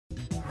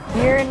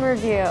Year in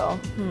review.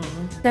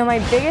 So my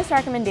biggest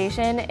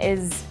recommendation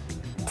is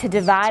to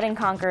divide and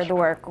conquer the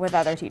work with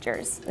other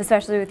teachers,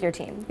 especially with your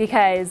team,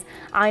 because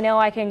I know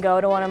I can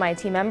go to one of my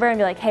team members and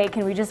be like, hey,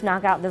 can we just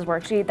knock out this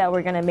worksheet that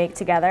we're gonna make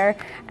together,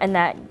 and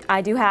that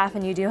I do half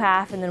and you do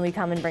half, and then we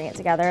come and bring it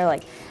together.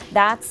 Like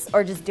that's,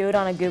 or just do it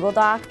on a Google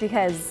Doc,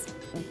 because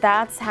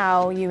that's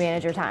how you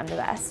manage your time the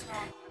best.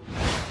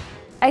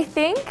 I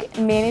think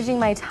managing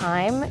my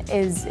time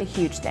is a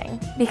huge thing,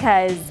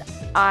 because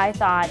I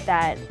thought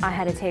that I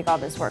had to take all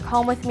this work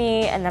home with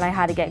me and then I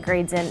had to get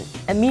grades in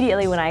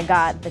immediately when I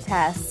got the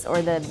tests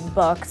or the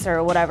books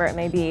or whatever it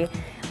may be,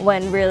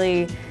 when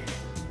really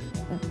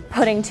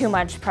putting too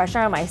much pressure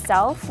on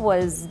myself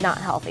was not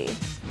healthy.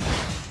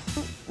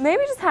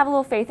 Maybe just have a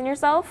little faith in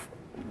yourself,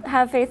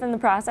 have faith in the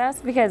process,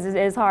 because it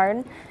is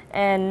hard,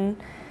 and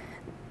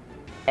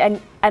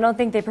I don't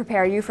think they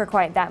prepare you for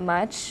quite that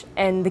much,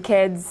 and the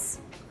kids,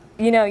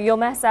 you know, you'll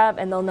mess up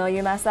and they'll know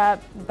you mess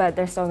up, but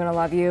they're still gonna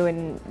love you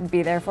and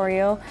be there for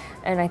you.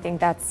 And I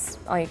think that's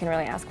all you can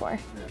really ask for.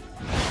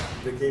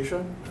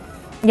 Vacation?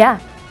 Yeah,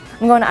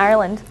 I'm going to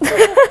Ireland.